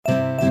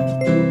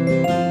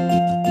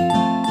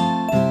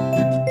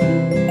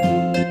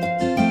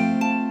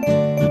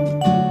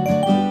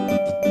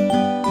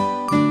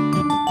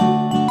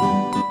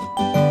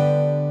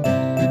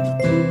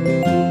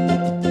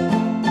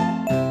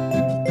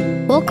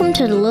Welcome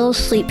to the Little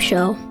Sleep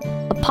Show,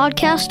 a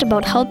podcast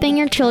about helping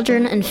your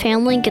children and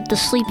family get the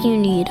sleep you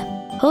need.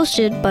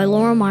 Hosted by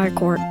Laura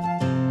Meyercourt.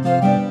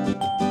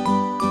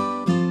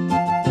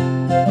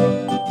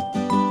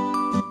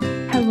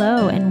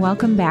 Hello, and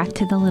welcome back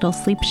to the Little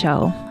Sleep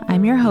Show.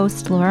 I'm your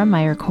host, Laura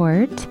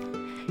Meyercourt,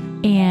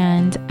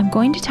 and I'm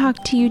going to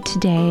talk to you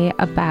today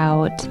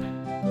about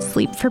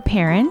sleep for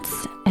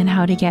parents and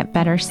how to get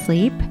better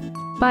sleep.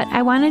 But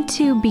I wanted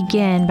to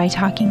begin by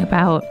talking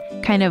about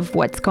kind of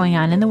what's going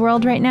on in the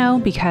world right now,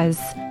 because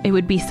it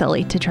would be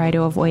silly to try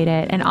to avoid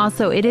it. And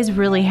also, it is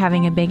really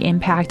having a big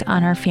impact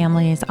on our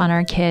families, on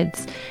our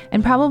kids,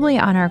 and probably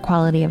on our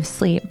quality of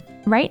sleep.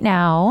 Right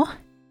now,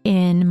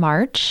 in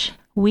March,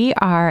 we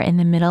are in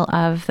the middle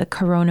of the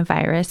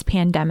coronavirus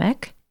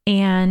pandemic,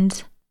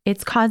 and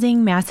it's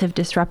causing massive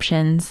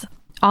disruptions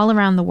all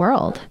around the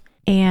world.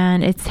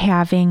 And it's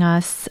having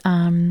us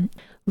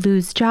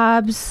lose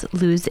jobs,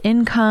 lose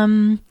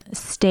income,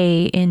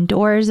 stay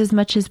indoors as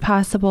much as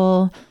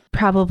possible,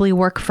 probably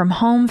work from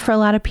home for a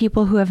lot of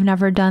people who have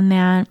never done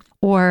that,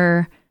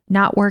 or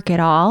not work at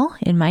all.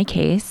 In my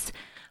case,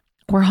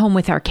 we're home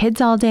with our kids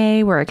all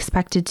day. We're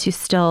expected to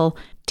still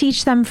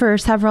teach them for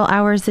several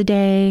hours a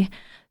day.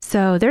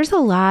 So there's a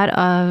lot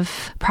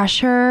of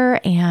pressure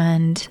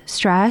and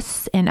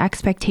stress and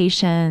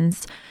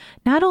expectations,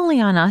 not only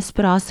on us,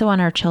 but also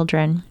on our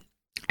children.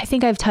 I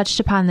think I've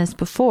touched upon this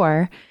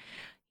before.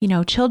 You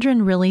know,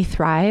 children really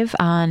thrive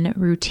on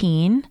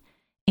routine,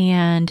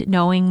 and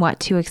knowing what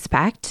to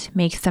expect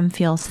makes them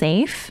feel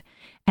safe.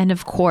 And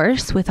of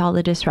course, with all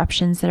the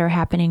disruptions that are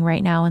happening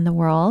right now in the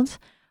world,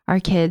 our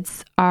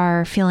kids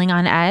are feeling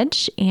on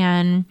edge,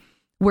 and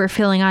we're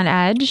feeling on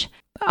edge.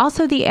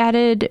 Also, the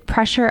added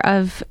pressure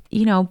of,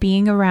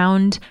 being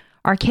around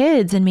our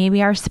kids and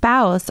maybe our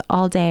spouse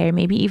all day, or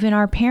maybe even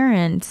our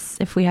parents,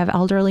 if we have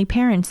elderly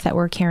parents that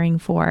we're caring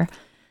for.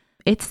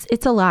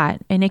 It's a lot,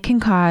 and it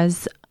can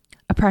cause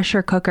a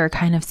pressure cooker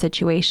kind of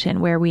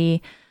situation where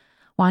we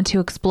want to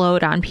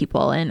explode on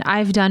people. And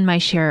I've done my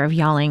share of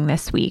yelling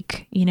this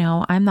week.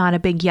 I'm not a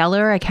big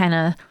yeller. I kind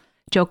of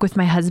joke with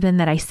my husband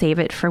that I save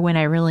it for when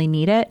I really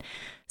need it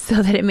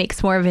so that it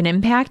makes more of an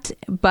impact.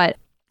 But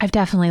I've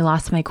definitely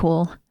lost my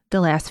cool the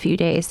last few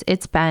days.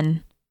 It's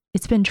been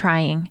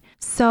trying.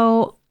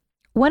 So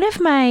one of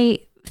my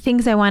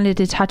things I wanted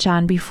to touch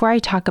on before I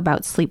talk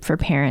about sleep for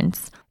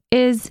parents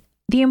is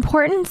the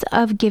importance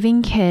of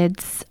giving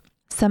kids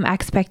some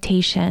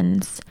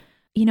expectations.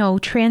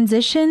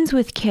 Transitions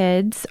with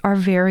kids are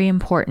very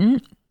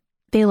important.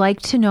 They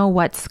like to know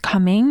what's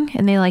coming,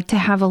 and they like to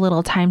have a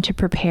little time to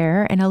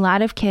prepare. And a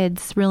lot of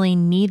kids really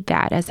need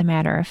that, as a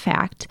matter of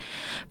fact.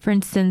 For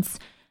instance,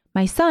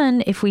 my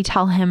son, if we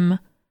tell him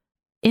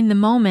in the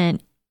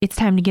moment, it's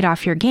time to get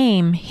off your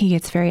game, he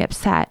gets very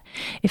upset.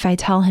 If I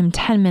tell him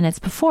 10 minutes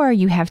before,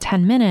 you have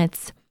 10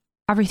 minutes,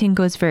 everything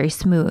goes very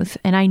smooth.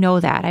 And I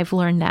know that. I've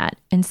learned that.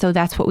 And so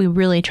that's what we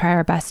really try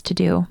our best to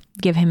do,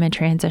 give him a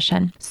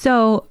transition.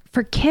 So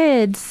for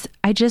kids,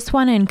 I just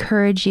want to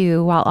encourage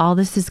you while all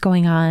this is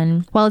going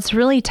on, while it's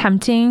really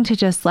tempting to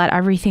just let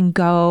everything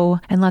go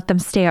and let them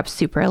stay up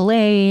super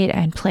late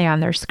and play on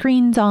their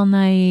screens all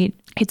night,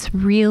 it's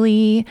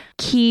really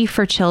key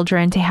for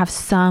children to have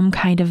some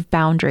kind of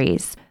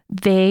boundaries.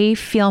 They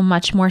feel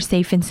much more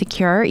safe and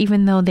secure,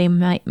 even though they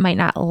might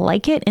not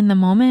like it in the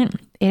moment.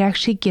 It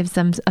actually gives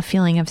them a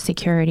feeling of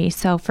security.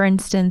 So for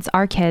instance,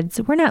 our kids,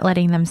 we're not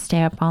letting them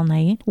stay up all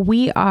night.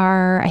 We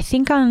are, I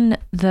think on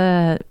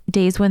the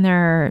days when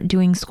they're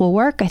doing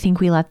schoolwork, I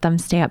think we let them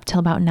stay up till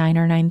about 9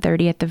 or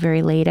 9:30 at the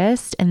very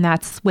latest. And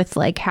that's with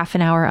like half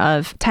an hour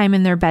of time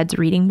in their beds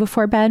reading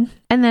before bed.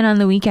 And then on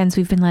the weekends,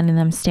 we've been letting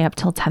them stay up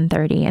till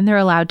 10:30, and they're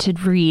allowed to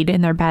read in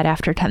their bed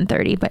after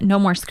 10:30, but no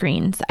more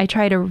screens. I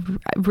try to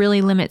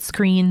really limit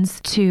screens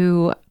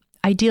to,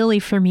 ideally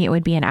for me, it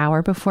would be an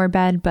hour before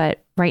bed, but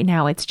right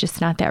now it's just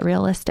not that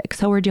realistic.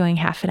 So we're doing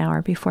half an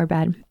hour before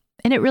bed.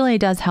 And it really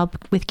does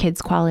help with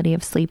kids' quality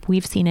of sleep.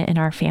 We've seen it in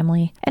our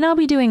family. And I'll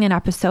be doing an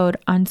episode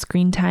on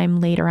screen time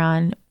later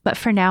on. But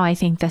for now, I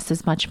think this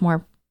is much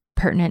more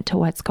pertinent to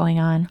what's going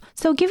on.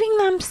 So giving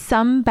them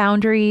some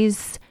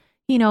boundaries,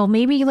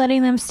 maybe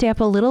letting them stay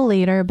up a little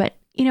later, but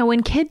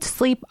when kids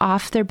sleep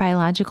off their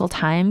biological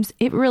times,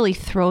 it really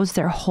throws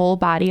their whole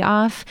body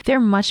off. They're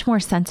much more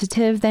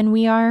sensitive than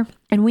we are.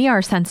 And we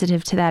are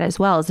sensitive to that as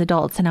well as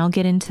adults. And I'll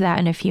get into that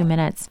in a few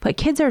minutes. But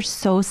kids are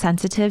so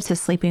sensitive to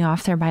sleeping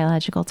off their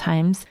biological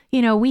times.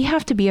 We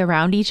have to be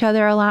around each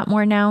other a lot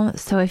more now.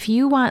 So if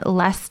you want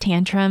less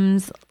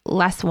tantrums,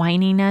 less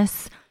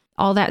whininess,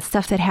 all that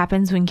stuff that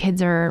happens when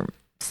kids are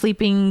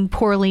sleeping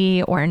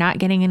poorly or not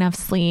getting enough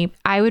sleep,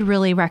 I would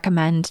really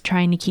recommend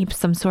trying to keep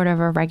some sort of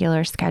a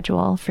regular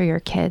schedule for your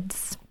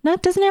kids. Now,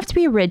 it doesn't have to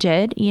be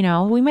rigid.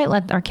 We might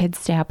let our kids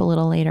stay up a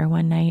little later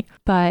one night,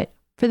 but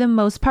for the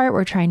most part,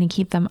 we're trying to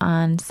keep them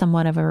on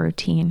somewhat of a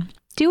routine.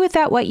 Do with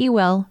that what you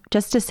will,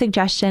 just a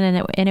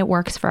suggestion, and it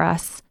works for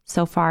us.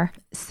 so far.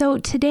 So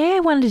today I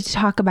wanted to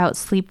talk about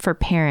sleep for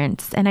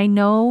parents. And I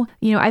know,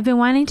 I've been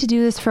wanting to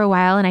do this for a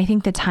while, and I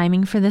think the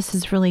timing for this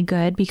is really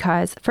good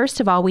because, first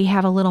of all, we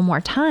have a little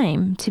more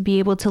time to be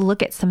able to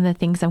look at some of the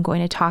things I'm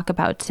going to talk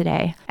about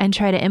today and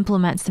try to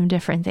implement some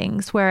different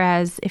things.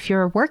 Whereas if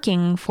you're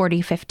working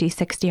 40, 50,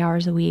 60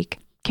 hours a week,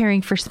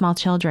 caring for small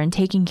children,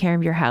 taking care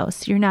of your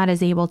house, you're not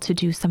as able to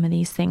do some of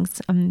these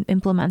things,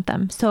 implement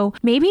them. So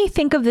maybe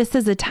think of this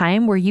as a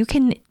time where you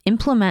can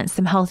implement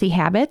some healthy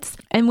habits.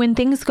 And when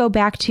things go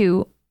back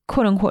to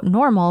quote unquote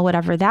normal,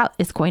 whatever that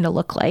is going to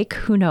look like,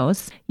 who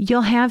knows,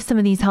 you'll have some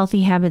of these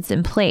healthy habits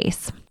in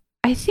place.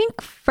 I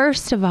think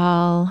first of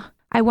all,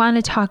 I want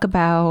to talk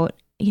about,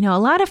 a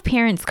lot of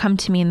parents come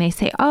to me and they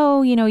say,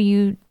 oh,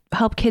 you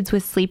help kids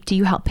with sleep. Do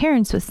you help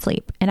parents with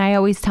sleep? And I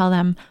always tell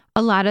them,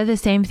 a lot of the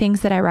same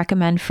things that I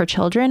recommend for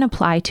children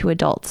apply to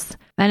adults.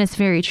 And it's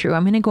very true.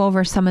 I'm going to go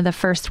over some of the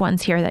first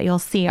ones here that you'll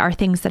see are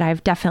things that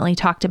I've definitely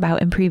talked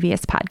about in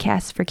previous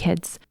podcasts for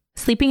kids.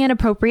 Sleeping at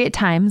appropriate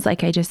times,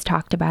 like I just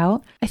talked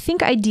about. I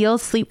think ideal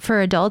sleep for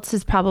adults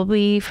is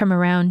probably from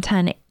around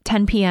 10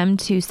 p.m.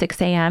 to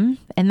 6 a.m.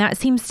 And that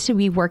seems to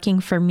be working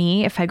for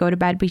me. If I go to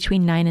bed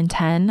between 9 and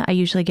 10, I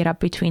usually get up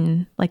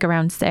between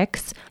around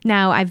 6.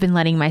 Now I've been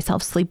letting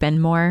myself sleep in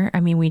more. I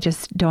mean, we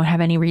just don't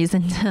have any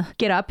reason to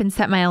get up and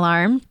set my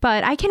alarm,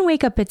 but I can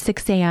wake up at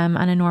 6 a.m.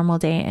 on a normal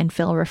day and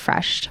feel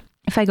refreshed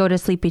if I go to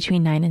sleep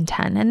between 9 and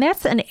 10. And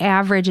that's an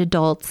average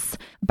adult's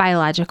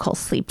biological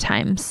sleep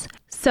times.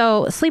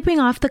 So sleeping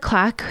off the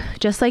clock,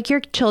 just like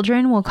your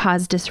children, will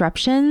cause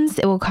disruptions.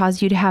 It will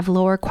cause you to have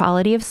lower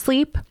quality of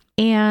sleep.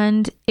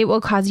 And it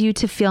will cause you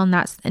to feel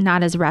not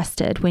as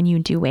rested when you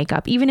do wake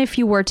up. Even if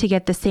you were to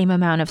get the same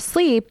amount of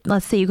sleep,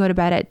 let's say you go to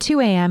bed at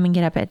 2 a.m. and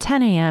get up at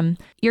 10 a.m.,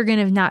 you're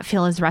going to not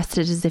feel as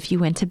rested as if you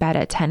went to bed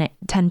at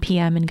 10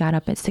 p.m. and got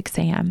up at 6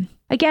 a.m.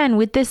 Again,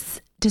 with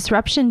this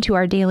disruption to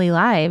our daily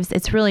lives,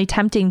 it's really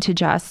tempting to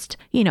just,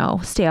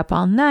 stay up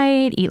all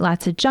night, eat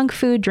lots of junk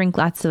food, drink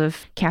lots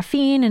of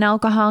caffeine and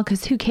alcohol,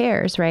 because who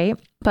cares, right?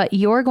 But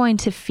you're going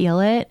to feel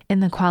it in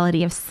the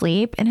quality of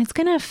sleep, and it's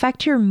going to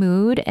affect your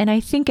mood. And I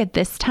think at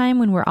this time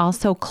when we're all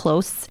so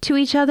close to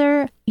each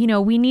other,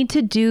 we need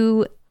to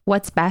do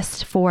what's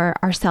best for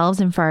ourselves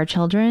and for our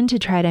children to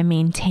try to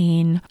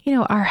maintain,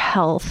 our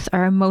health,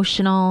 our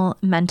emotional,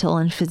 mental,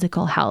 and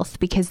physical health,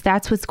 because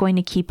that's what's going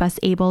to keep us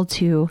able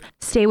to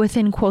stay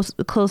within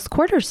close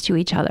quarters to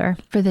each other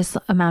for this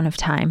amount of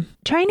time.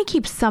 Trying to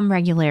keep some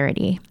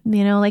regularity,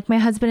 like my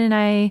husband and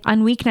I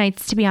on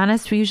weeknights, to be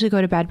honest, we usually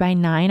go to bed by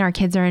 9. Our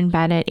kids are in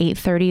bed at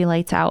 8:30,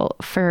 lights out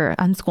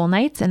on school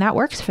nights, and that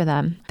works for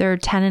them. They're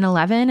 10 and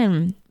 11,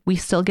 and we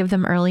still give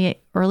them early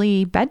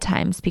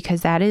bedtimes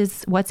because that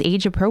is what's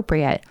age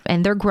appropriate,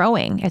 and they're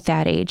growing at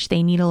that age.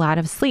 They need a lot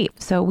of sleep.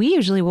 So we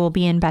usually will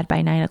be in bed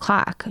by 9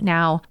 o'clock.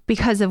 Now,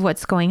 because of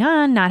what's going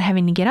on, not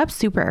having to get up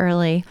super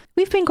early,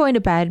 we've been going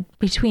to bed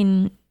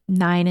between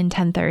 9 and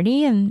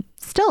 10:30, and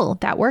still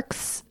that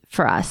works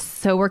for us.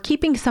 So we're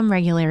keeping some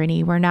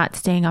regularity. We're not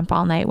staying up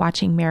all night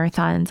watching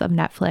marathons of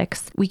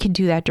Netflix. We could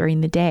do that during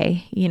the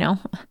day,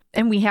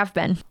 and we have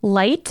been.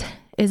 Light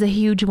is a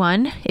huge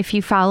one. If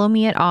you follow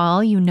me at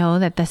all, you know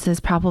that this is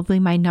probably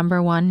my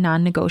number one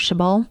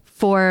non-negotiable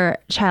for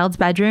child's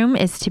bedroom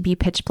is to be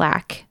pitch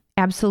black.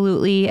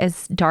 Absolutely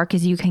as dark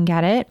as you can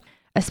get it,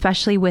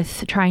 especially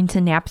with trying to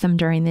nap them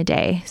during the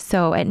day.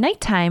 So at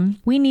nighttime,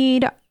 we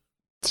need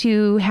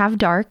to have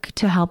dark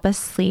to help us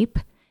sleep.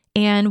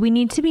 And we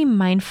need to be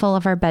mindful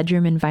of our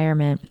bedroom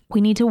environment.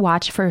 We need to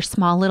watch for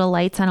small little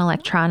lights on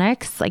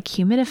electronics like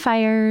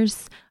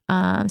humidifiers,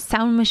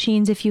 sound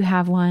machines if you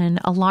have one,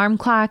 alarm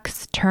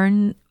clocks.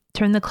 Turn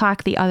the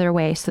clock the other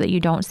way so that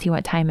you don't see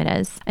what time it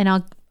is. And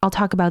I'll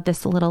talk about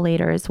this a little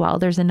later as well.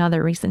 There's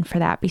another reason for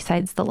that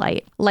besides the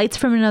light. Lights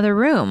from another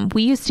room.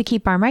 We used to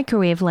keep our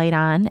microwave light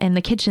on, and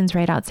the kitchen's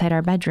right outside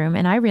our bedroom.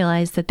 And I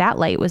realized that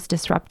light was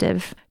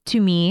disruptive to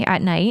me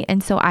at night.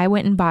 And so I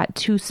went and bought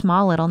 2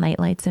 small little night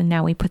lights, and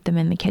now we put them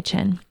in the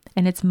kitchen.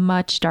 And it's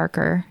much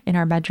darker in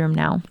our bedroom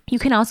now. You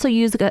can also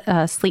use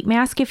a sleep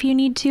mask if you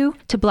need to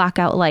block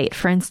out light.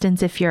 For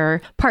instance, if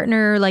your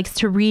partner likes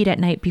to read at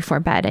night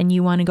before bed and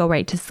you want to go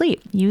right to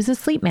sleep, use a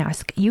sleep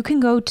mask. You can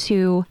go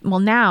to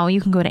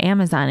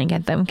Amazon and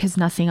get them because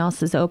nothing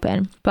else is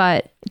open.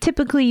 But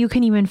typically you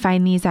can even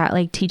find these at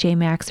like TJ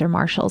Maxx or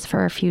Marshall's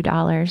for a few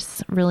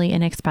dollars, really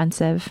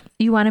inexpensive.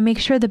 You want to make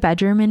sure the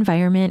bedroom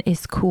environment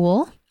is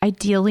cool.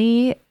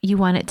 Ideally, you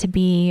want it to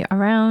be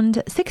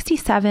around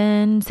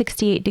 67,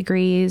 68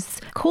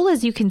 degrees, cool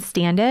as you can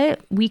stand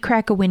it. We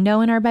crack a window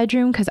in our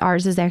bedroom because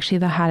ours is actually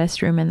the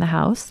hottest room in the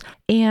house.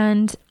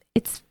 And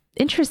it's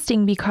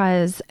interesting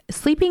because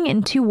sleeping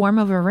in too warm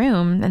of a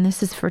room, and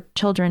this is for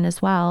children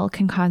as well,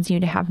 can cause you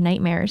to have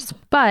nightmares.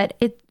 But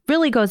it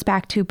really goes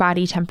back to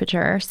body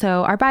temperature.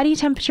 So our body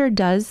temperature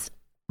does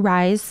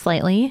rise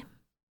slightly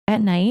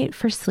at night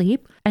for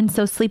sleep. And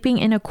so sleeping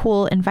in a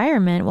cool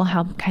environment will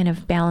help kind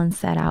of balance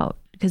that out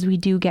because we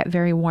do get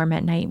very warm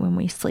at night when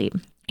we sleep.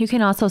 You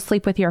can also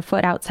sleep with your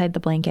foot outside the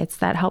blankets.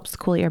 That helps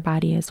cool your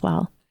body as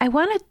well. I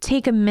want to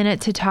take a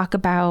minute to talk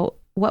about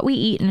what we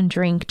eat and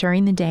drink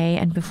during the day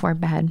and before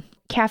bed.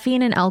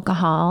 caffeine and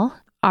alcohol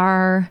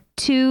are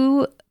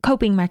two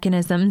coping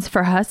mechanisms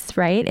for us,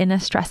 right? In a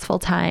stressful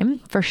time,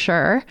 for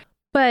sure.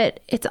 But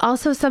it's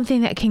also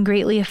something that can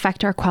greatly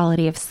affect our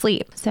quality of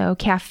sleep. So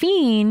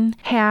caffeine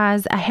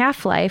has a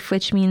half-life,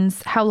 which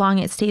means how long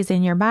it stays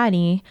in your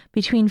body,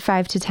 between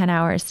 5 to 10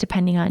 hours,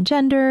 depending on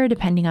gender,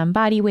 depending on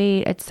body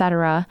weight,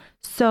 etc.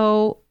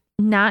 So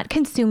not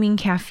consuming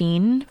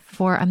caffeine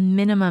for a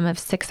minimum of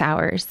 6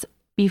 hours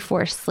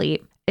before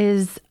sleep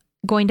is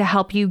going to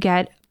help you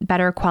get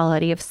better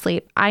quality of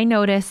sleep. I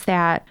notice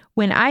that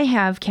when I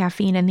have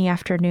caffeine in the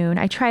afternoon,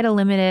 I try to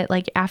limit it.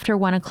 Like after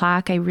 1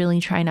 o'clock, I really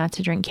try not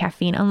to drink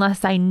caffeine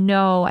unless I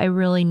know I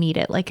really need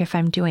it. Like if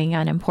I'm doing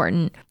an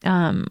important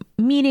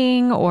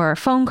meeting or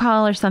phone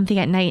call or something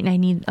at night and I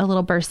need a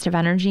little burst of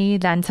energy,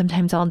 then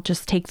sometimes I'll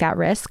just take that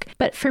risk.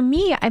 But for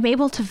me, I'm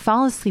able to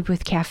fall asleep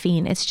with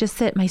caffeine. It's just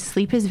that my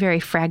sleep is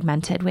very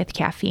fragmented with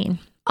caffeine.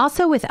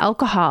 Also with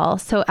alcohol.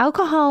 So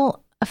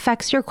alcohol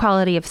affects your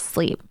quality of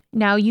sleep.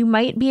 Now, you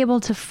might be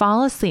able to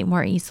fall asleep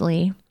more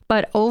easily,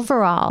 but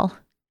overall,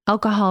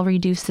 alcohol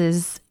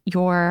reduces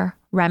your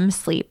REM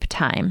sleep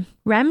time.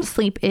 REM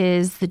sleep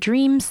is the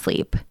dream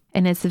sleep,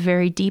 and it's a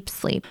very deep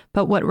sleep.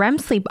 But what REM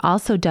sleep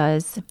also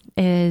does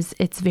is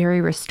it's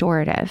very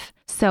restorative.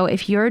 So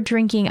if you're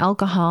drinking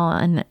alcohol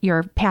and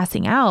you're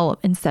passing out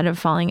instead of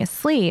falling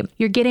asleep,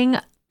 you're getting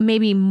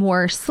maybe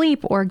more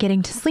sleep or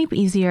getting to sleep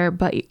easier,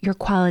 but your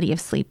quality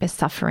of sleep is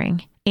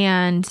suffering.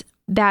 And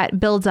that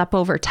builds up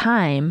over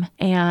time.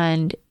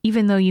 And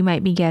even though you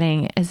might be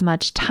getting as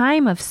much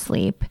time of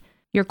sleep,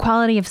 your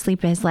quality of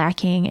sleep is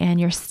lacking and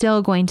you're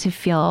still going to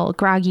feel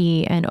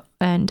groggy and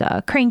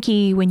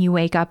cranky when you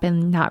wake up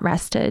and not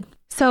rested.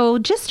 So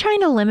just trying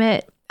to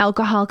limit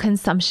alcohol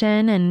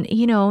consumption and,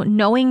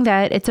 knowing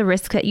that it's a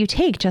risk that you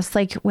take. Just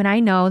like when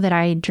I know that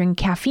I drink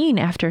caffeine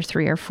after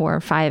 3 or 4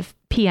 or 5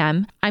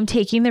 p.m., I'm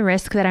taking the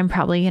risk that I'm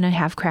probably going to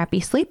have crappy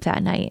sleep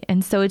that night.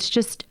 And so it's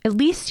just, at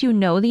least you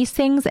know these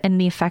things and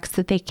the effects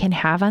that they can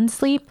have on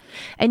sleep,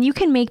 and you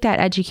can make that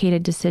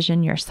educated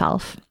decision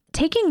yourself.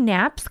 Taking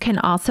naps can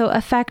also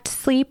affect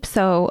sleep.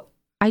 So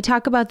I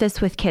talk about this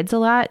with kids a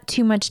lot.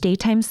 Too much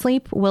daytime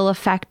sleep will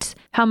affect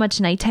how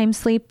much nighttime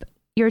sleep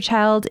your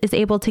child is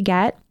able to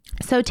get.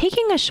 So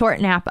taking a short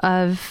nap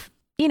of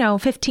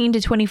 15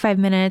 to 25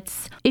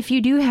 minutes, if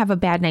you do have a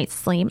bad night's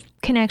sleep,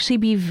 can actually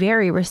be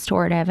very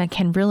restorative and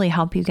can really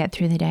help you get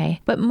through the day.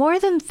 But more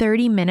than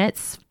 30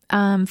 minutes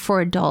for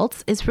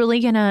adults is really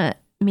going to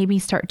maybe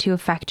start to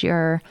affect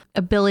your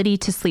ability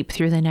to sleep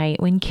through the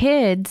night. When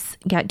kids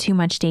get too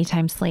much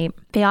daytime sleep,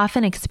 they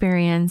often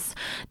experience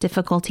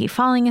difficulty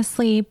falling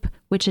asleep,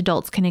 which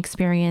adults can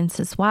experience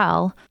as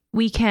well.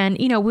 We can,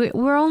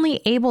 we're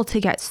only able to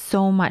get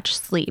so much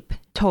sleep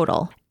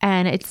total,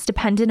 and it's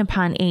dependent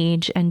upon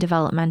age and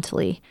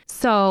developmentally.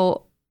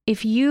 So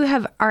if you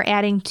are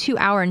adding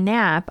 2-hour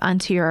nap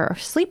onto your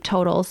sleep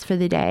totals for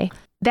the day,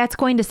 that's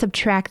going to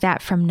subtract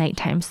that from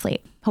nighttime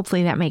sleep.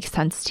 Hopefully that makes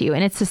sense to you.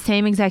 And it's the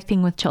same exact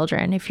thing with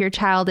children. If your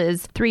child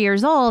is 3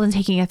 years old and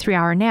taking a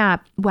 3-hour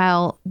nap,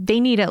 well, they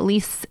need at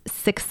least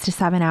 6 to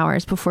 7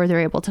 hours before they're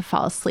able to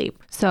fall asleep.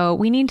 So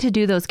we need to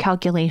do those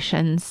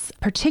calculations,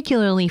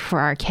 particularly for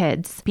our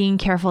kids, being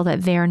careful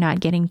that they're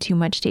not getting too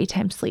much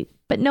daytime sleep,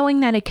 but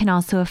knowing that it can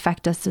also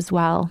affect us as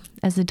well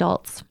as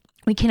adults.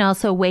 We can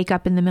also wake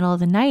up in the middle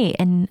of the night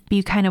and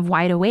be kind of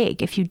wide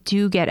awake if you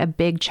do get a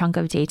big chunk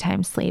of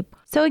daytime sleep.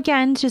 So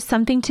again, just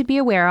something to be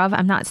aware of.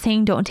 I'm not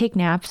saying don't take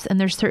naps, and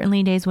there's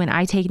certainly days when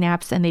I take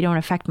naps and they don't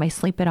affect my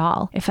sleep at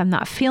all. If I'm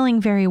not feeling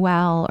very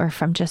well or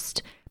if I'm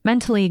just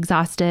mentally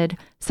exhausted,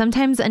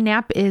 sometimes a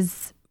nap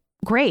is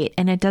great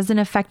and it doesn't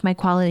affect my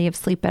quality of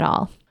sleep at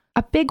all.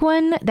 A big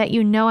one that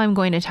I'm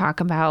going to talk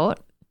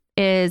about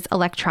is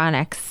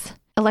electronics.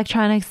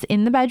 Electronics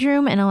in the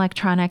bedroom and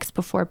electronics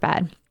before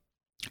bed.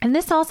 And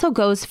this also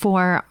goes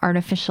for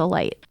artificial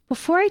light.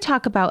 Before I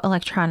talk about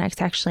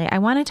electronics, actually, I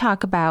want to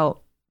talk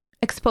about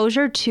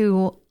exposure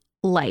to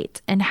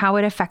light and how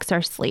it affects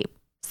our sleep.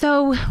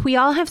 So we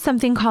all have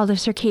something called a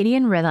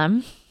circadian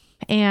rhythm,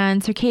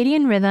 and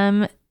circadian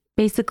rhythm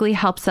basically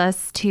helps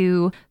us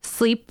to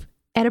sleep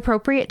at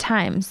appropriate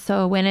times.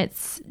 So when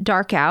it's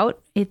dark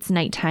out, it's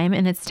nighttime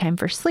and it's time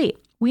for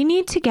sleep. We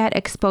need to get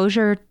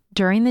exposure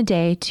during the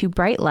day to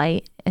bright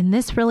light, and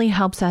this really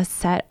helps us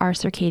set our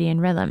circadian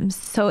rhythms.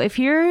 So if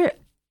you're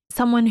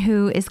someone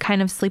who is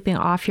kind of sleeping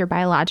off your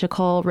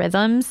biological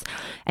rhythms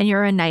and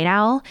you're a night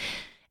owl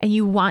and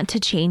you want to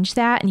change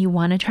that and you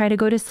want to try to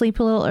go to sleep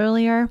a little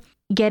earlier,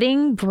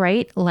 getting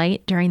bright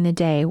light during the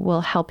day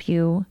will help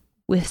you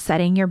with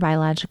setting your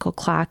biological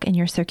clock and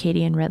your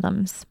circadian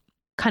rhythms.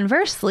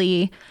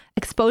 Conversely,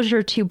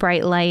 exposure to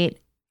bright light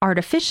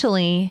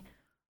artificially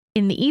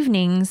in the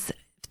evenings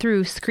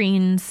through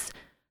screens,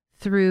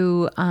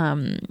 through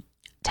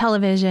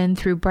television,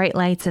 through bright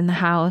lights in the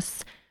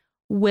house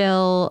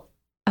will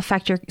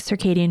affect your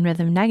circadian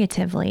rhythm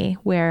negatively,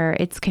 where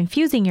it's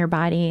confusing your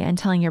body and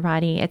telling your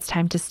body it's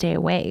time to stay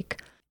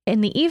awake.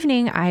 In the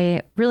evening,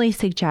 I really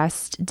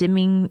suggest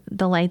dimming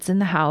the lights in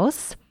the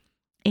house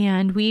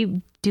And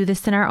we do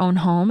this in our own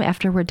home.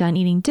 After we're done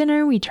eating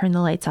dinner, we turn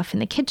the lights off in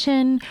the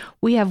kitchen.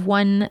 We have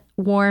one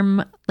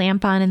warm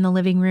lamp on in the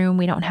living room.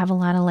 We don't have a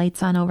lot of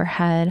lights on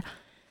overhead.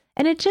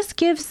 And it just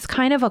gives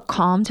kind of a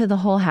calm to the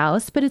whole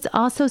house, but it's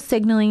also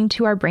signaling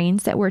to our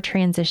brains that we're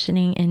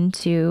transitioning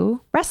into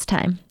rest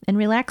time and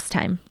relax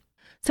time.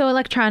 So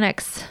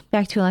electronics,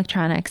 back to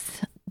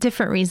electronics,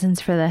 different reasons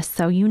for this.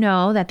 So you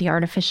know that the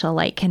artificial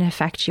light can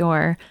affect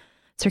your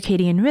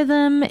circadian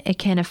rhythm. It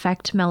can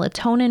affect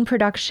melatonin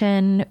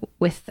production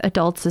with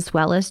adults as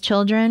well as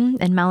children.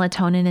 And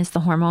melatonin is the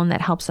hormone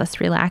that helps us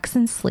relax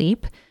and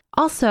sleep.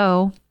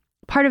 Also,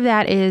 part of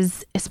that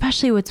is,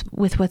 especially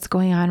with what's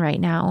going on right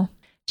now,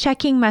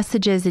 checking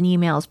messages and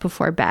emails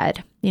before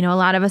bed. You know, a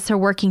lot of us are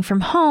working from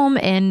home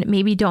and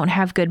maybe don't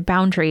have good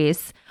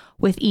boundaries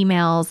with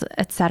emails,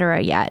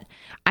 etc. yet.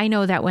 I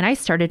know that when I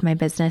started my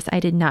business, I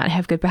did not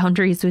have good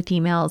boundaries with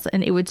emails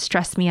and it would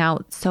stress me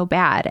out so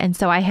bad. And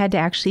so I had to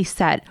actually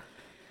set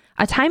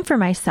a time for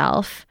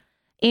myself.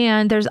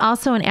 And there's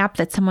also an app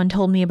that someone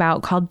told me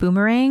about called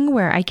Boomerang,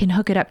 where I can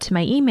hook it up to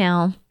my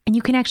email and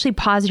you can actually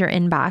pause your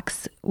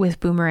inbox with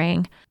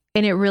Boomerang.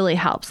 And it really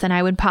helps. And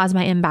I would pause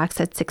my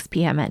inbox at 6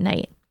 p.m. at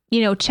night. You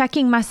know,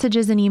 checking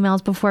messages and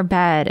emails before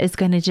bed is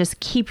going to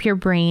just keep your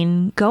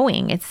brain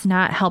going. It's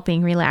not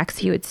helping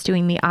relax you. It's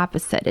doing the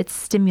opposite. It's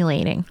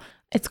stimulating.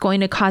 It's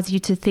going to cause you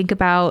to think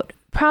about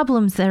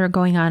problems that are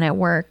going on at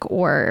work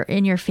or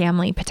in your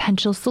family,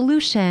 potential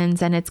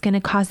solutions. And it's going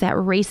to cause that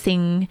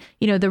racing,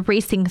 the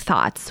racing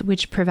thoughts,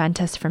 which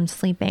prevent us from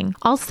sleeping.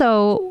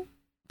 Also,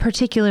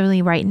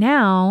 particularly right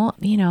now,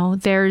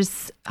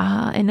 there's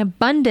an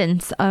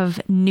abundance of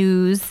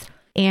news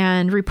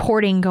and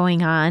reporting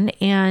going on,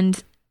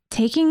 and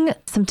taking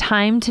some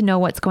time to know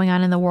what's going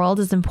on in the world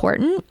is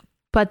important,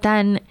 but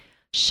then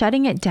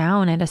shutting it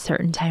down at a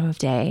certain time of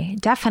day,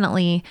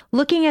 definitely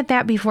looking at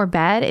that before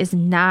bed is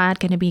not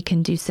going to be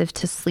conducive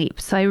to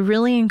sleep. So I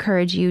really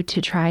encourage you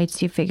to try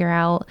to figure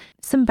out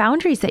some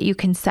boundaries that you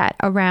can set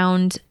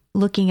around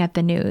looking at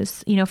the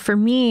news. For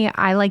me,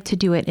 I like to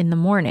do it in the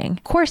morning.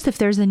 Of course, if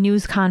there's a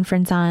news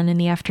conference on in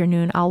the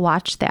afternoon, I'll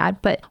watch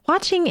that. But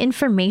watching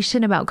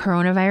information about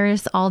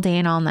coronavirus all day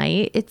and all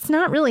night, it's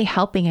not really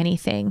helping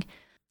anything.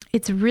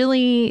 It's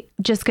really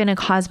just going to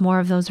cause more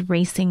of those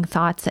racing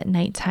thoughts at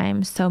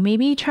nighttime. So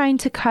maybe trying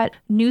to cut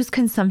news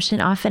consumption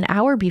off an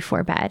hour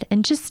before bed.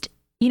 And just,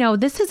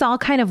 this is all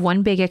kind of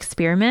one big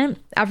experiment.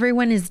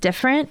 Everyone is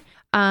different.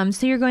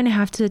 So you're going to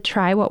have to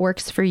try what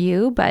works for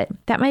you, but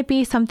that might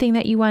be something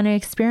that you want to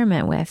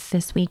experiment with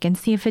this week and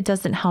see if it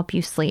doesn't help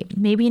you sleep.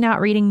 Maybe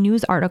not reading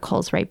news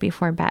articles right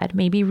before bed,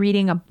 maybe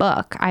reading a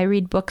book. I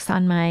read books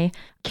on my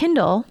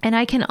Kindle, and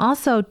I can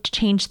also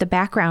change the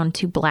background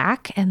to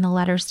black and the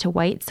letters to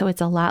white, so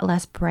it's a lot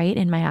less bright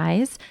in my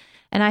eyes.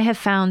 And I have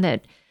found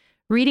that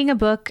reading a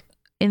book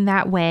in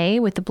that way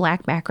with the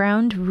black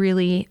background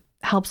really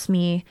helps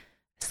me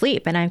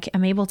sleep, and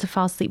I'm able to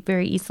fall asleep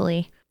very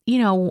easily.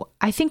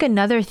 I think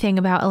another thing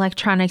about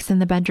electronics in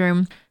the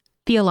bedroom,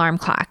 the alarm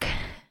clock.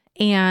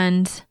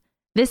 And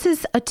this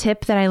is a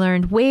tip that I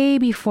learned way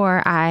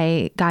before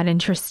I got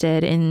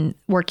interested in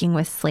working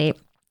with sleep.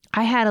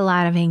 I had a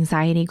lot of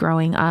anxiety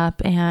growing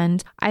up,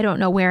 and I don't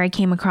know where I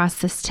came across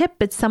this tip,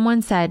 but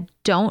someone said,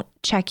 don't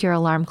check your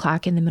alarm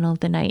clock in the middle of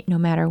the night, no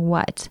matter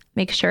what.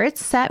 Make sure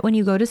it's set when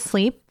you go to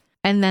sleep,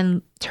 and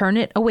then turn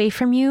it away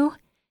from you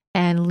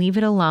and leave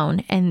it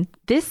alone. And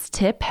this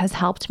tip has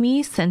helped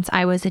me since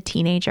I was a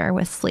teenager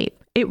with sleep.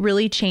 It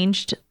really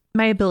changed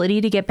my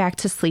ability to get back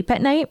to sleep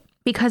at night,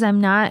 because I'm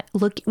not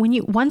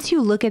once you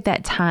look at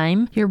that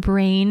time, your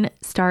brain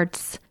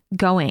starts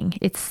going.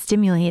 It's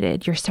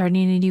stimulated. You're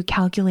starting to do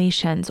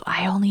calculations.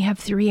 I only have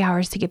 3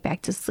 hours to get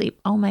back to sleep.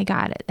 Oh my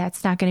God,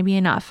 that's not going to be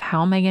enough.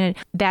 How am I going to?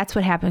 That's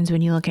what happens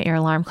when you look at your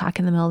alarm clock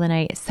in the middle of the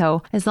night.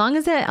 So as long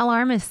as the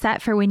alarm is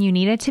set for when you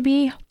need it to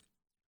be,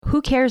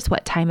 who cares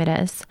what time it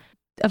is?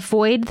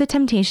 Avoid the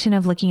temptation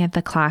of looking at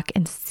the clock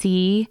and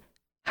see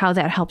how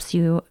that helps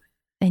you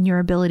and your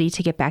ability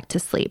to get back to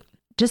sleep.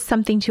 Just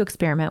something to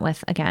experiment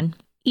with again.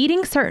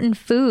 Eating certain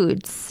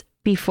foods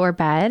before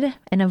bed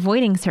and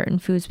avoiding certain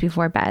foods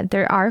before bed.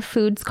 There are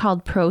foods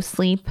called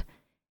pro-sleep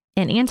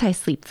and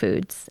anti-sleep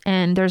foods.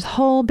 And there's a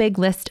whole big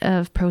list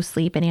of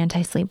pro-sleep and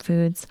anti-sleep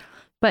foods.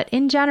 But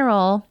in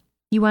general,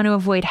 you want to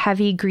avoid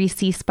heavy,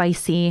 greasy,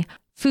 spicy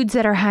foods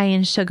that are high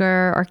in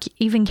sugar or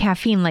even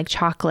caffeine, like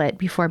chocolate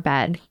before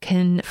bed,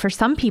 for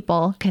some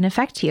people, can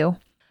affect you.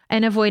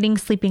 And avoiding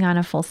sleeping on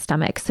a full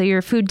stomach. So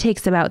your food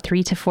takes about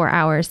 3 to 4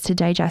 hours to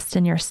digest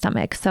in your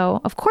stomach.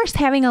 So of course,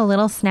 having a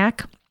little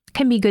snack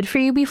can be good for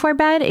you before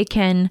bed. It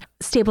can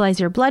stabilize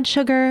your blood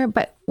sugar,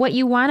 but what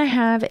you want to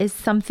have is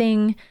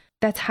something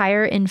that's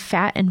higher in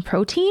fat and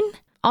protein.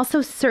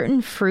 Also,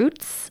 certain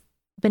fruits,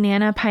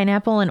 banana,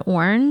 pineapple, and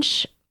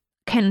orange,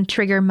 can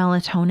trigger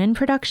melatonin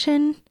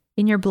production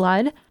in your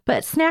blood.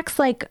 But snacks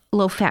like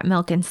low-fat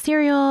milk and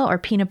cereal, or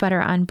peanut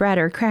butter on bread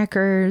or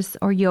crackers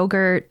or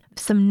yogurt,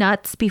 some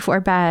nuts before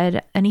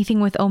bed, anything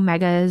with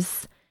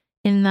omegas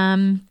in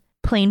them,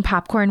 plain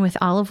popcorn with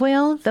olive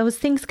oil, those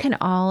things can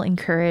all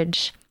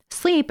encourage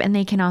sleep, and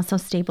they can also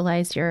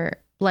stabilize your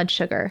blood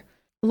sugar.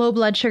 Low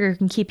blood sugar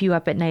can keep you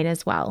up at night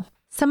as well.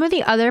 Some of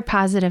the other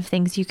positive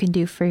things you can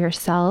do for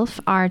yourself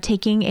are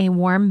taking a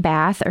warm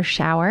bath or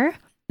shower.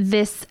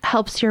 This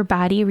helps your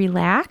body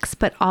relax,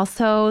 but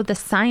also the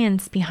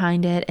science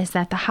behind it is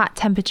that the hot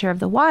temperature of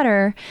the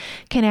water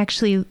can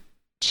actually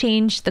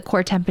change the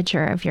core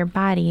temperature of your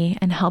body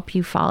and help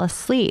you fall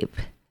asleep.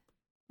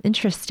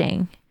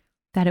 Interesting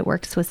that it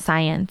works with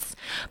science.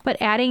 But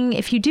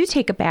if you do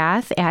take a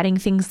bath, adding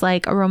things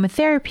like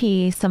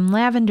aromatherapy, some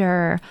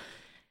lavender,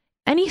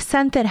 any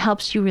scent that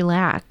helps you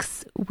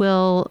relax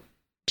will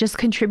just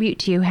contribute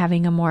to you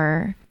having a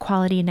more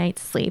quality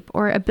night's sleep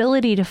or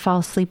ability to fall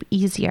asleep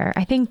easier.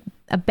 I think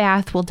a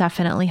bath will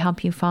definitely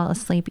help you fall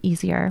asleep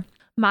easier.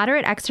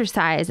 Moderate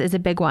exercise is a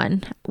big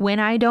one. When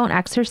I don't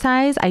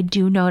exercise, I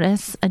do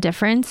notice a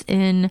difference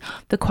in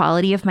the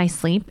quality of my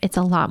sleep. It's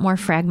a lot more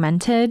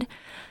fragmented.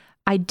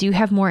 I do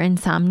have more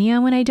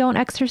insomnia when I don't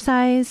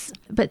exercise,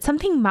 but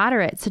something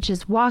moderate such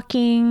as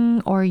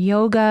walking or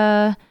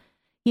yoga,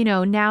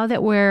 now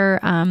that we're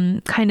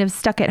kind of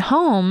stuck at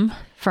home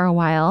for a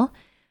while,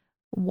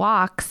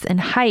 walks and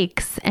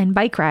hikes and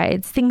bike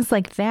rides, things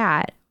like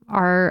that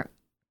are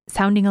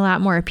sounding a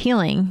lot more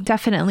appealing,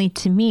 definitely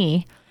to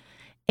me,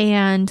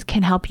 and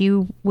can help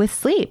you with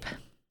sleep.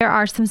 There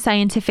are some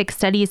scientific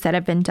studies that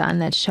have been done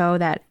that show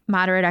that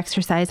moderate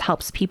exercise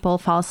helps people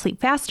fall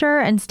asleep faster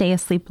and stay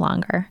asleep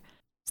longer.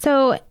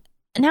 So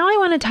now I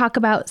want to talk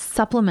about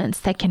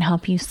supplements that can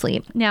help you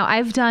sleep. Now,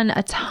 I've done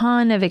a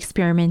ton of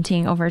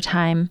experimenting over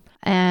time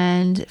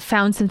and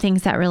found some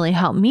things that really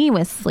help me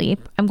with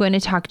sleep. I'm going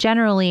to talk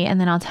generally, and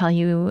then I'll tell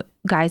you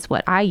guys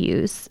what I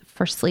use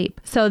for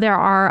sleep. So there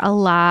are a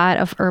lot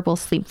of herbal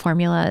sleep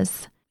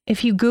formulas.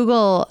 If you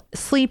Google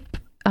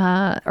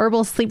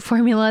herbal sleep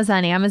formulas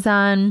on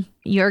Amazon,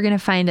 you're going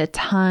to find a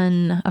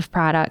ton of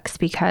products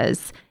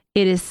because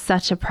it is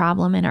such a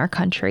problem in our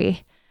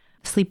country,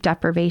 sleep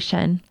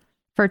deprivation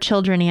for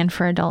children and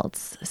for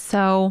adults.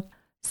 So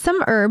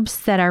some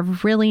herbs that are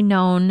really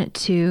known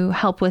to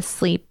help with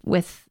sleep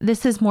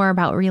this is more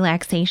about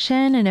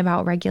relaxation and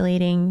about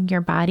regulating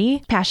your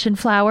body. Passion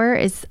flower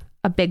is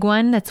a big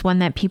one. That's one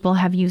that people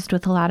have used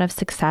with a lot of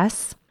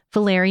success.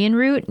 Valerian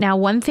root. Now,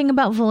 one thing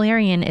about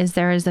valerian is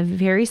there is a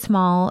very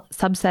small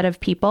subset of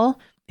people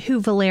who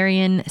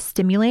valerian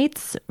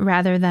stimulates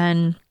rather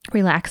than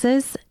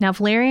relaxes. Now,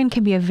 valerian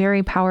can be a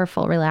very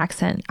powerful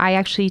relaxant. I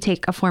actually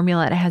take a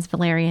formula that has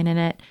valerian in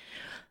it,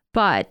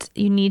 but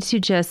you need to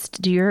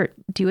just do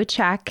a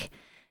check,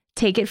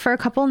 take it for a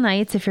couple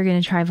nights if you're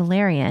going to try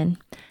valerian,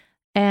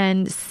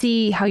 and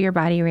see how your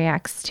body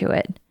reacts to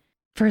it.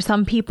 For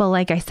some people,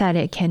 like I said,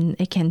 it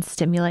can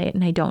stimulate,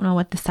 and I don't know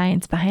what the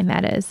science behind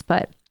that is,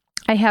 but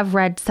I have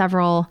read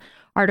several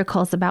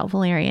articles about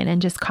valerian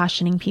and just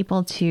cautioning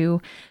people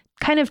to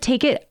kind of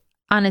take it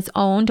on its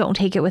own. Don't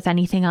take it with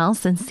anything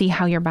else and see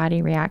how your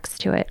body reacts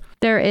to it.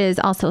 There is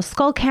also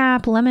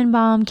skullcap, lemon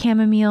balm,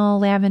 chamomile,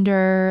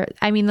 lavender.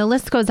 I mean, the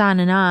list goes on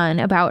and on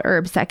about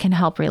herbs that can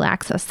help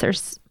relax us.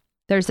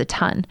 There's a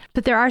ton,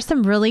 but there are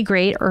some really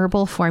great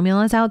herbal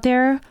formulas out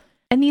there.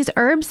 And these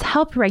herbs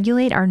help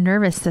regulate our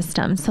nervous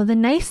system. So the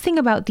nice thing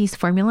about these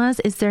formulas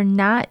is they're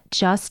not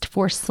just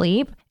for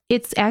sleep.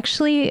 It's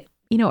actually,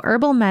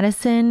 herbal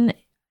medicine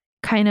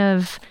kind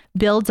of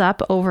builds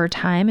up over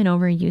time and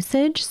over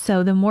usage.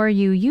 So the more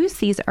you use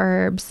these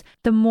herbs,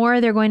 the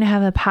more they're going to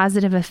have a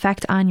positive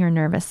effect on your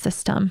nervous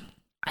system.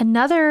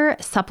 Another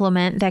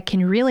supplement that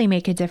can really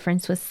make a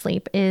difference with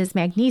sleep is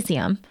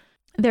magnesium.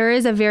 There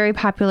is a very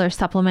popular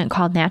supplement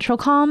called Natural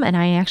Calm, and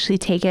I actually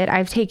take it.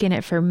 I've taken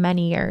it for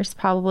many years,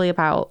 probably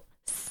about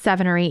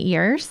 7 or 8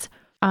 years.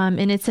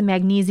 And it's a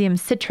magnesium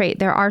citrate.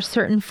 There are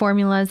certain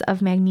forms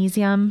of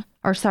magnesium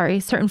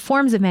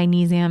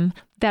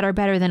that are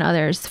better than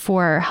others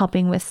for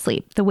helping with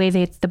sleep, the way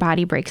the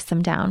body breaks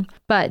them down.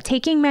 But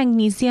taking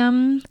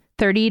magnesium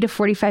 30 to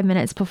 45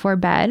 minutes before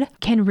bed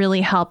can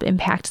really help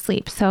impact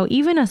sleep. So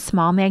even a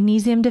small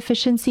magnesium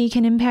deficiency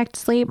can impact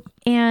sleep.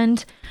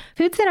 And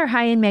foods that are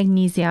high in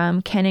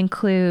magnesium can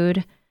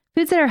include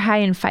foods that are high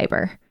in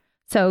fiber.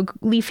 So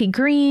leafy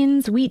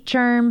greens, wheat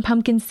germ,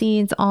 pumpkin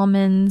seeds,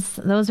 almonds,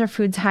 those are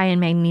foods high in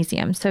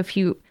magnesium. So if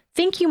you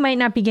think you might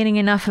not be getting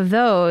enough of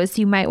those,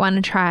 you might want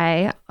to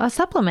try a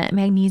supplement.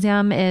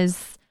 Magnesium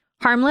is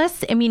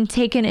harmless. I mean,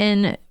 taken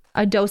in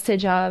a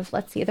dosage of,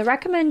 the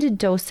recommended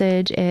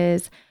dosage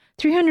is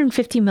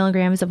 350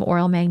 milligrams of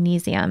oral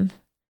magnesium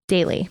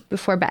daily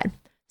before bed.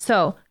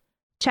 So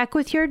check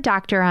with your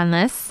doctor on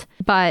this,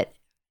 but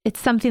it's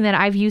something that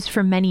I've used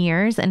for many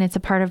years, and it's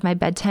a part of my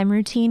bedtime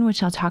routine,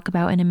 which I'll talk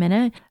about in a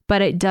minute,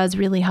 but it does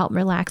really help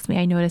relax me.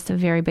 I notice a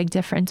very big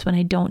difference when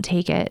I don't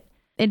take it.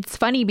 It's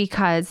funny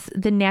because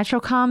the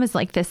Natural Calm is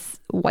like this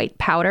white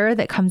powder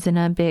that comes in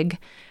a big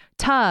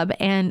tub,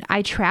 and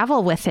I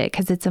travel with it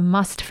because it's a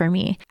must for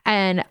me.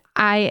 And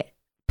I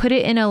put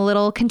it in a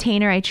little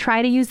container. I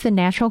try to use the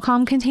Natural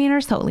Calm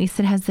container, so at least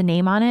it has the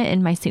name on it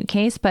in my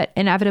suitcase. But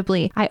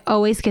inevitably, I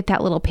always get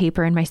that little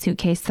paper in my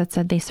suitcase that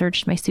said they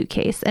searched my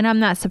suitcase. And I'm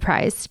not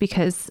surprised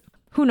because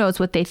who knows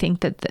what they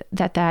think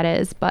that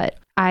is. But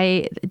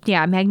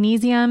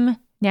magnesium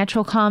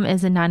Natural Calm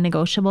is a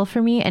non-negotiable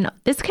for me. And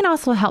this can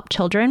also help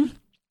children.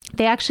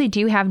 They actually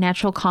do have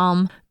Natural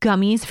Calm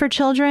gummies for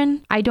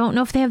children. I don't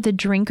know if they have the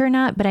drink or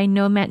not, but I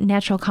know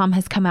Natural Calm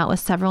has come out with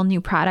several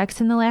new products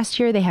in the last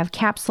year. They have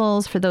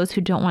capsules for those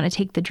who don't want to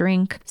take the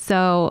drink.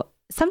 So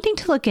something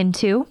to look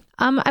into.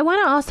 I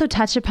want to also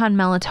touch upon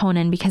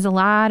melatonin because a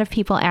lot of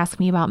people ask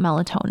me about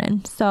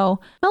melatonin. So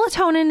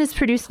melatonin is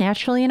produced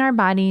naturally in our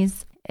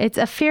bodies. It's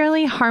a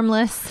fairly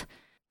harmless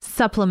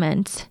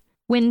supplement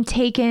when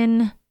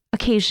taken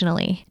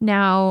occasionally.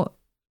 Now,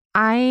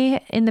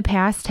 I, in the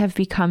past, have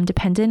become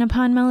dependent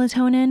upon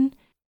melatonin.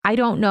 I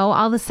don't know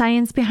all the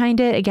science behind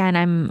it. Again,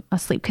 I'm a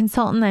sleep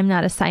consultant. I'm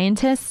not a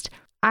scientist.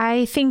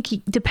 I think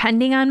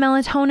depending on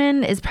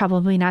melatonin is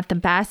probably not the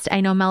best.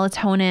 I know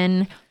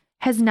melatonin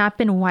has not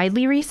been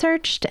widely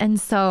researched, and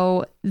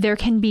so there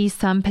can be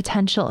some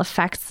potential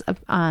effects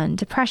on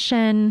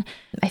depression.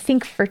 I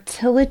think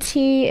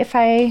fertility, if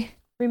I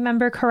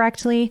remember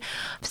correctly.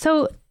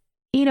 So,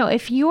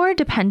 if you're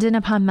dependent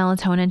upon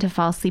melatonin to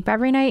fall asleep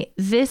every night,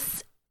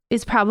 this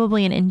is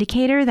probably an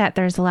indicator that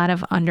there's a lot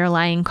of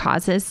underlying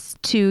causes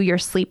to your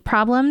sleep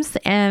problems.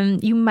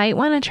 And you might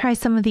want to try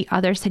some of the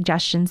other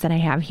suggestions that I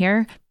have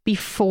here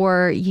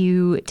before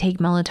you take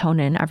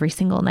melatonin every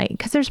single night,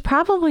 because there's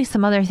probably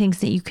some other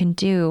things that you can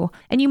do,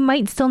 and you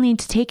might still need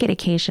to take it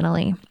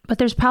occasionally, but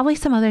there's probably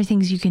some other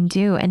things you can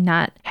do and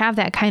not have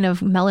that kind of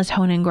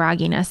melatonin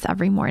grogginess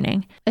every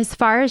morning. As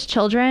far as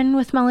children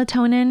with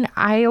melatonin,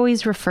 I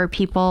always refer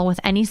people with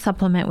any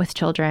supplement with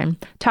children,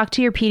 talk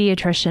to your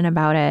pediatrician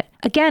about it.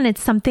 Again,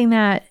 it's something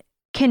that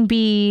can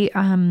be,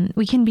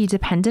 we can be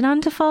dependent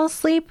on to fall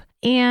asleep.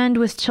 And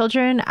with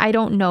children, I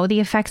don't know the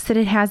effects that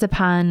it has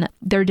upon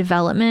their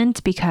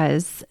development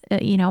because,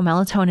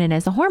 melatonin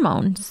is a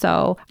hormone.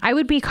 So I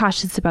would be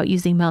cautious about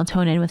using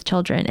melatonin with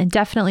children and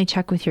definitely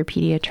check with your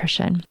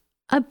pediatrician.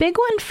 A big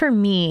one for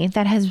me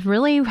that has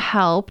really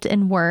helped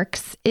and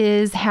works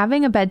is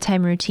having a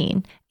bedtime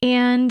routine.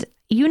 And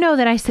you know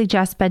that I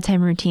suggest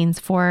bedtime routines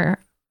for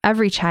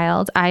every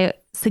child. I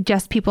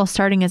suggest people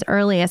starting as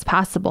early as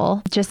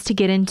possible just to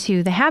get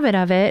into the habit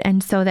of it,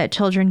 and so that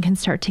children can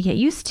start to get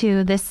used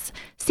to this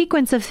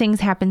sequence of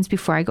things happens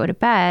before I go to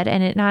bed.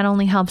 And it not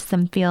only helps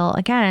them feel,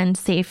 again,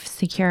 safe,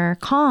 secure,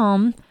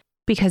 calm,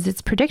 because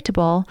it's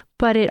predictable,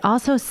 but it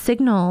also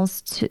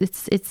signals to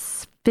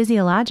it's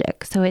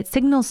physiologic. So it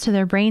signals to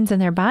their brains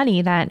and their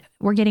body that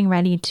we're getting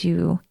ready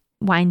to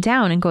wind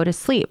down and go to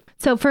sleep.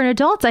 So for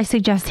adults, I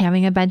suggest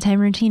having a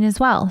bedtime routine as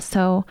well.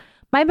 So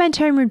my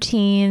bedtime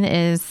routine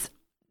is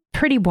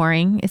pretty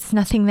boring. It's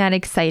nothing that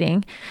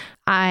exciting.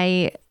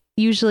 I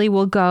usually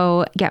will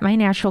go get my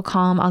Natural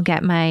Calm. I'll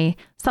get my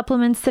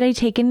supplements that I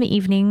take in the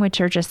evening, which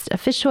are just a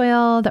fish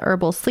oil, the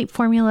herbal sleep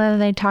formula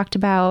that I talked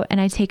about, and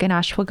I take an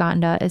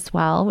ashwagandha as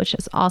well, which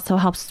also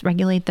helps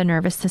regulate the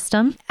nervous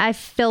system. I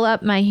fill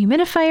up my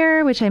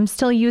humidifier, which I'm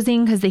still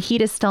using because the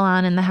heat is still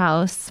on in the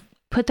house.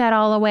 Put that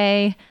all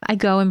away. I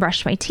go and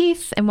brush my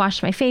teeth and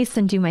wash my face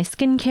and do my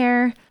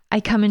skincare. I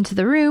come into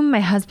the room,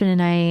 my husband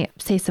and I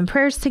say some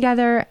prayers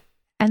together,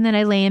 and then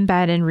I lay in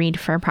bed and read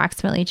for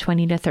approximately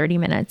 20 to 30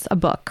 minutes, a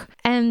book.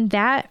 And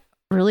that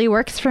really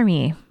works for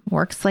me,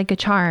 works like a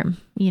charm.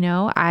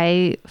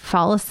 I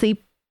fall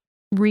asleep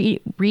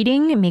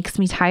reading. It makes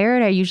me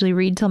tired. I usually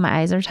read till my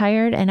eyes are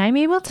tired, and I'm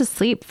able to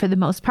sleep for the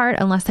most part,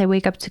 unless I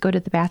wake up to go to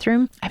the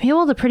bathroom. I'm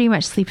able to pretty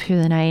much sleep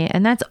through the night.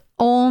 And that's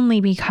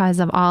only because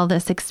of all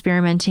this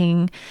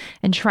experimenting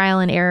and trial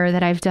and error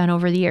that I've done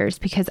over the years,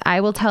 because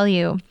I will tell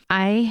you,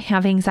 I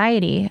have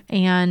anxiety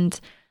and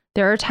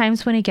there are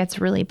times when it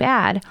gets really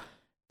bad.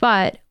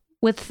 But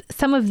with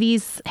some of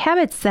these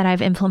habits that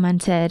I've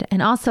implemented,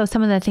 and also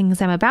some of the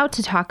things I'm about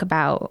to talk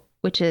about,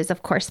 which is,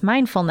 of course,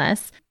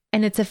 mindfulness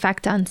and its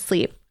effect on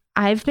sleep,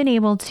 I've been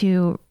able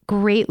to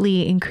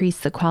greatly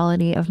increase the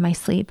quality of my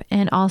sleep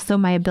and also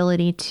my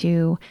ability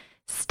to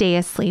stay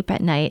asleep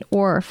at night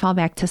or fall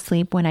back to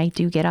sleep when I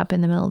do get up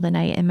in the middle of the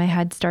night and my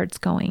head starts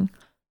going.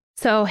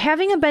 So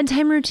having a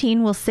bedtime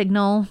routine will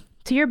signal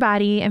to your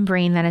body and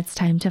brain that it's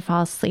time to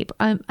fall asleep.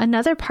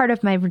 Another part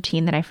of my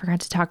routine that I forgot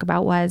to talk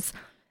about was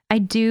I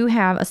do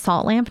have a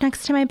salt lamp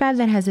next to my bed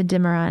that has a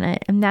dimmer on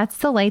it. And that's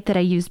the light that I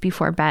use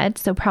before bed.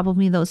 So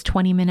probably those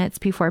 20 minutes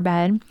before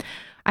bed,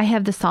 I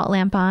have the salt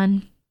lamp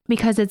on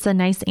because it's a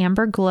nice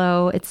amber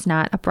glow. It's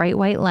not a bright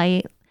white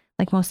light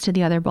like most of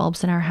the other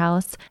bulbs in our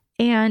house.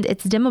 And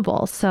it's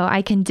dimmable, so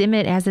I can dim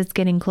it as it's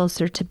getting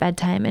closer to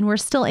bedtime. And we're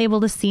still able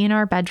to see in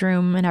our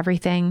bedroom and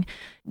everything,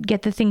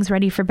 get the things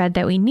ready for bed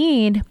that we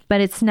need, but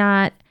it's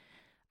not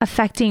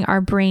affecting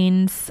our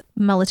brain's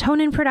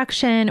melatonin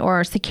production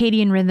or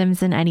circadian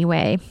rhythms in any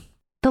way.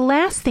 The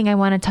last thing I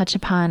want to touch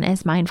upon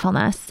is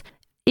mindfulness.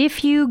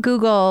 If you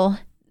Google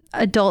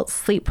adult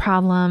sleep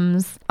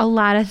problems, a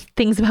lot of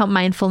things about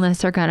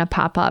mindfulness are going to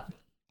pop up.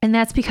 And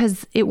that's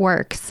because it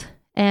works.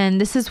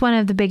 And this is one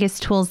of the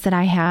biggest tools that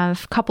I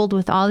have, coupled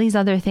with all these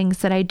other things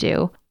that I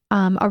do.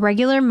 A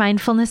regular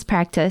mindfulness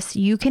practice,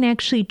 you can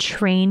actually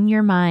train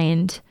your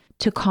mind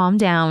to calm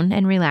down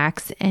and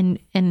relax and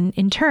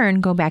in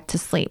turn go back to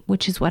sleep,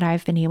 which is what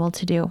I've been able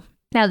to do.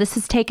 Now, this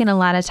has taken a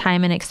lot of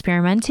time and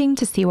experimenting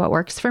to see what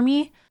works for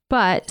me,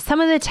 but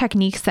some of the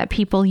techniques that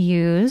people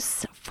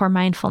use for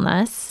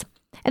mindfulness,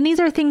 and these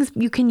are things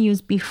you can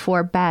use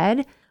before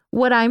bed.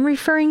 What I'm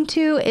referring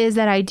to is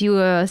that I do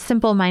a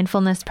simple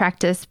mindfulness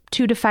practice,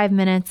 2 to 5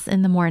 minutes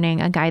in the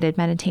morning, a guided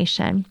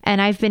meditation.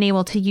 And I've been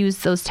able to use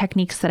those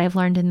techniques that I've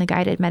learned in the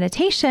guided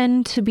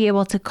meditation to be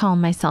able to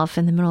calm myself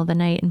in the middle of the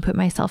night and put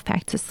myself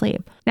back to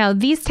sleep. Now,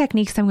 these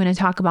techniques I'm going to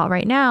talk about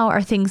right now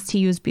are things to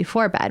use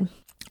before bed.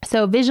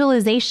 So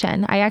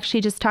visualization, I actually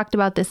just talked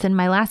about this in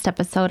my last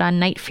episode on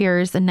night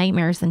fears and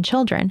nightmares in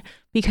children,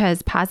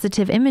 because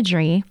positive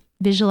imagery,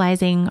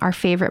 visualizing our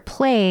favorite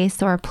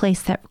place or a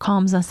place that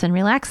calms us and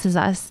relaxes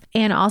us,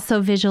 and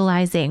also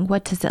visualizing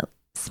what does it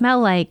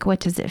smell like, what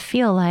does it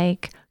feel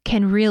like,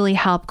 can really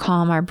help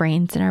calm our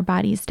brains and our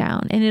bodies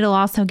down. And it'll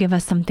also give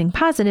us something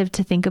positive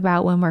to think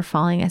about when we're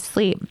falling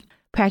asleep.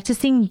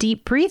 Practicing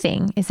deep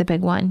breathing is a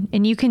big one.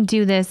 And you can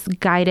do this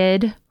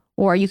guided,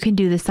 or you can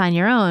do this on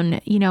your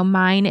own.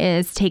 Mine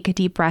is take a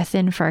deep breath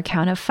in for a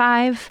count of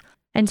 5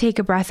 and take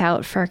a breath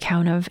out for a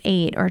count of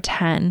 8 or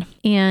 10.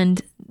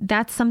 And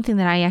that's something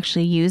that I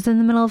actually use in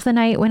the middle of the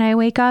night when I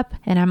wake up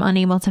and I'm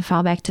unable to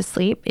fall back to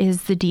sleep,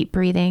 is the deep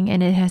breathing.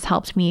 And it has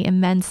helped me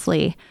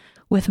immensely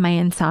with my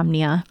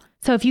insomnia.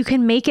 So if you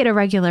can make it a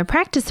regular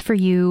practice for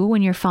you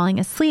when you're falling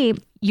asleep,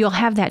 you'll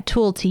have that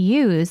tool to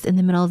use in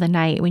the middle of the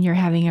night when you're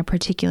having a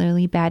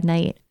particularly bad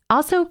night.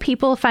 Also,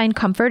 people find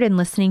comfort in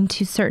listening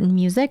to certain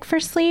music for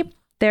sleep.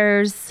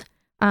 There's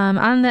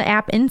on the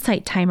app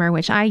Insight Timer,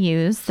 which I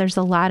use, there's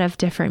a lot of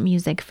different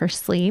music for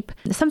sleep.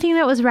 Something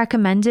that was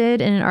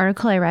recommended in an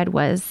article I read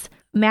was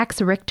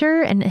Max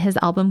Richter and his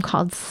album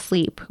called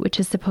Sleep, which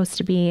is supposed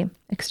to be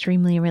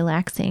extremely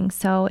relaxing.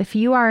 So if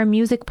you are a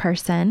music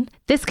person,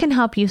 this can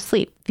help you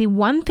sleep. The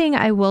one thing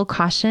I will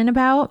caution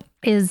about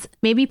is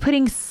maybe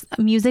putting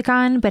music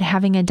on, but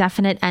having a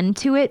definite end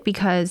to it,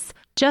 because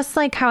just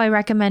like how I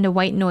recommend a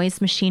white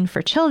noise machine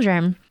for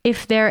children,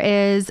 if there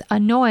is a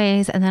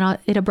noise and then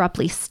it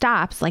abruptly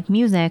stops, like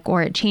music,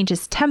 or it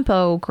changes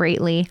tempo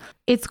greatly,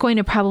 it's going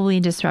to probably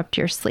disrupt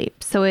your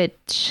sleep. So it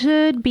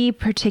should be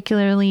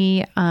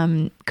particularly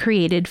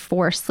created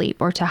for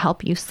sleep or to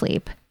help you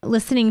sleep.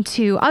 Listening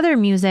to other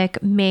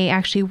music may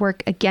actually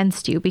work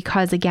against you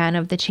because, again,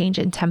 of the change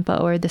in tempo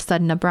or the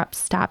sudden abrupt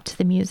stop to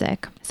the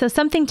music. So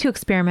something to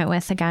experiment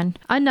with again.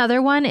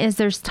 Another one is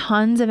there's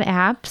tons of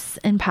apps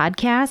and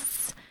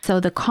podcasts. So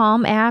the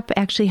Calm app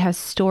actually has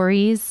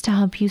stories to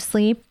help you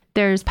sleep.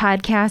 There's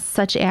podcasts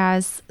such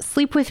as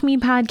Sleep With Me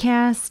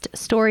podcast,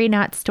 Story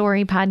Not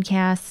Story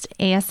podcast,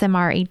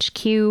 ASMR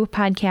HQ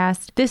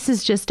podcast. This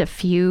is just a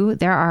few.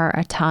 There are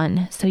a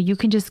ton. So you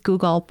can just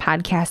Google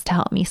podcast to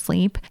help me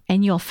sleep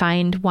and you'll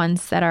find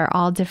ones that are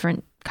all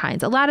different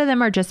kinds. A lot of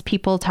them are just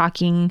people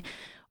talking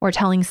or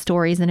telling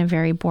stories in a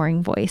very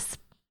boring voice.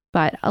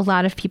 But a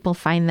lot of people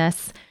find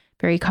this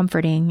very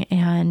comforting,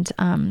 and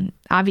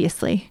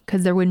obviously,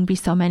 because there wouldn't be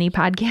so many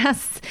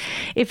podcasts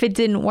if it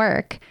didn't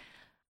work.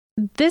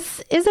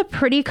 This is a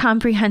pretty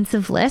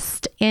comprehensive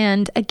list.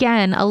 And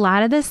again, a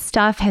lot of this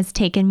stuff has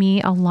taken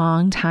me a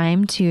long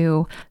time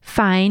to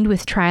find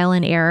with trial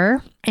and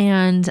error.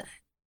 And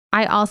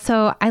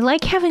I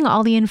like having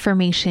all the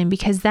information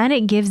because then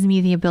it gives me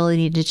the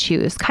ability to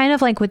choose, kind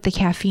of like with the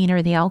caffeine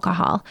or the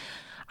alcohol.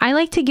 I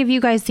like to give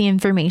you guys the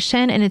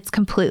information and it's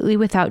completely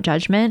without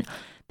judgment,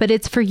 but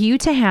it's for you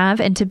to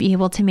have and to be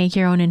able to make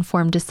your own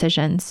informed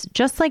decisions.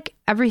 Just like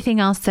everything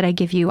else that I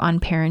give you on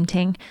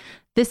parenting,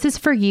 this is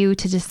for you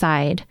to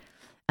decide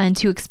and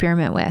to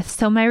experiment with.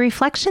 So my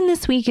reflection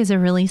this week is a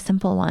really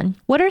simple one.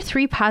 What are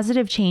 3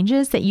 positive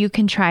changes that you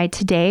can try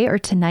today or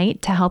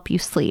tonight to help you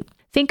sleep?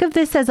 Think of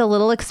this as a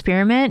little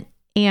experiment,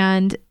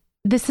 and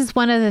this is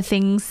one of the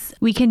things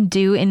we can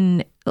do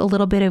in a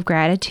little bit of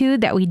gratitude,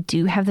 that we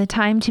do have the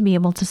time to be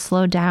able to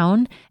slow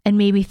down and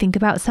maybe think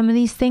about some of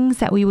these things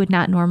that we would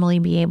not normally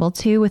be able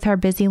to with our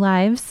busy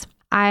lives.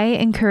 I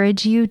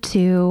encourage you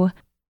to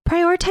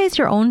prioritize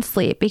your own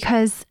sleep,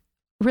 because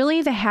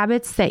really the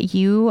habits that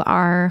you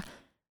are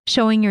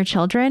showing your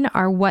children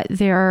are what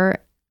they're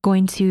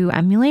going to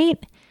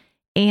emulate.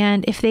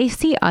 And if they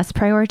see us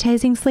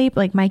prioritizing sleep,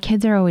 like my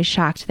kids are always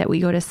shocked that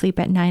we go to sleep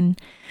at 9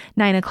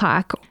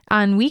 o'clock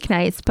on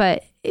weeknights,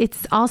 but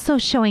it's also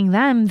showing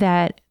them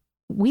that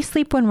we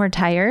sleep when we're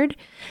tired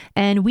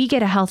and we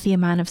get a healthy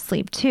amount of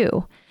sleep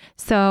too.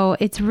 So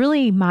it's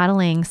really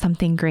modeling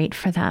something great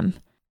for them.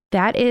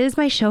 That is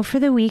my show for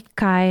the week,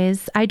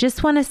 guys. I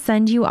just want to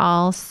send you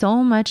all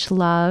so much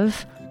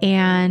love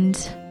and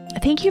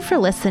thank you for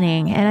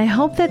listening. And I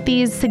hope that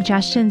these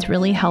suggestions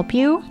really help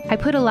you. I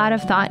put a lot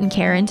of thought and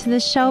care into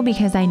this show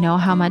because I know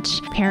how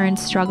much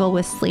parents struggle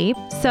with sleep.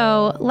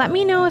 So let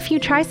me know if you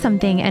try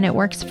something and it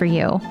works for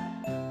you.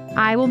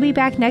 I will be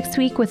back next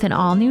week with an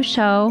all new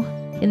show.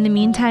 In the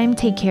meantime,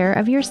 take care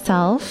of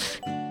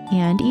yourself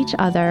and each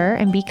other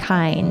and be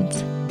kind.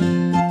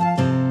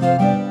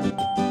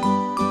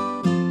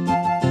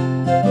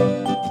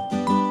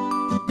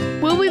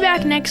 We'll be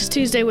back next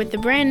Tuesday with a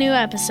brand new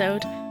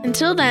episode.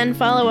 Until then,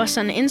 follow us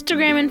on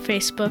Instagram and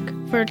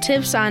Facebook for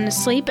tips on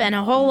sleep and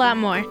a whole lot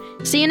more.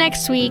 See you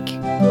next week.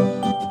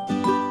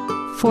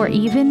 For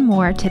even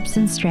more tips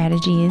and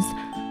strategies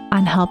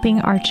on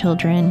helping our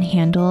children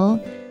handle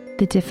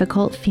the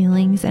difficult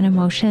feelings and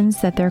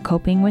emotions that they're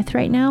coping with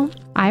right now,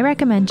 I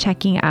recommend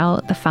checking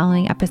out the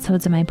following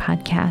episodes of my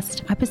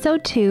podcast.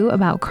 Episode 2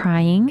 about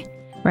crying,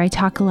 where I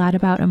talk a lot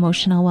about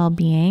emotional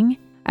well-being.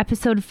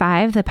 Episode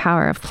 5, The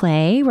Power of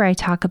Play, where I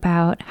talk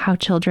about how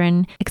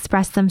children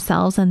express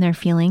themselves and their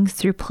feelings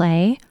through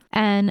play.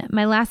 And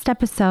my last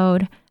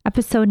episode,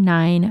 episode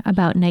 9,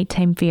 about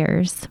nighttime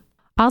fears.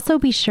 Also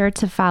be sure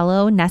to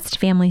follow Nest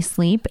Family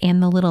Sleep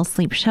and The Little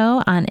Sleep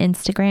Show on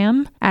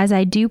Instagram, as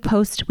I do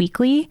post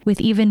weekly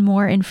with even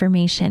more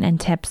information and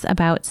tips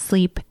about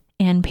sleep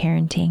and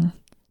parenting.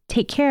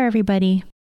 Take care, everybody.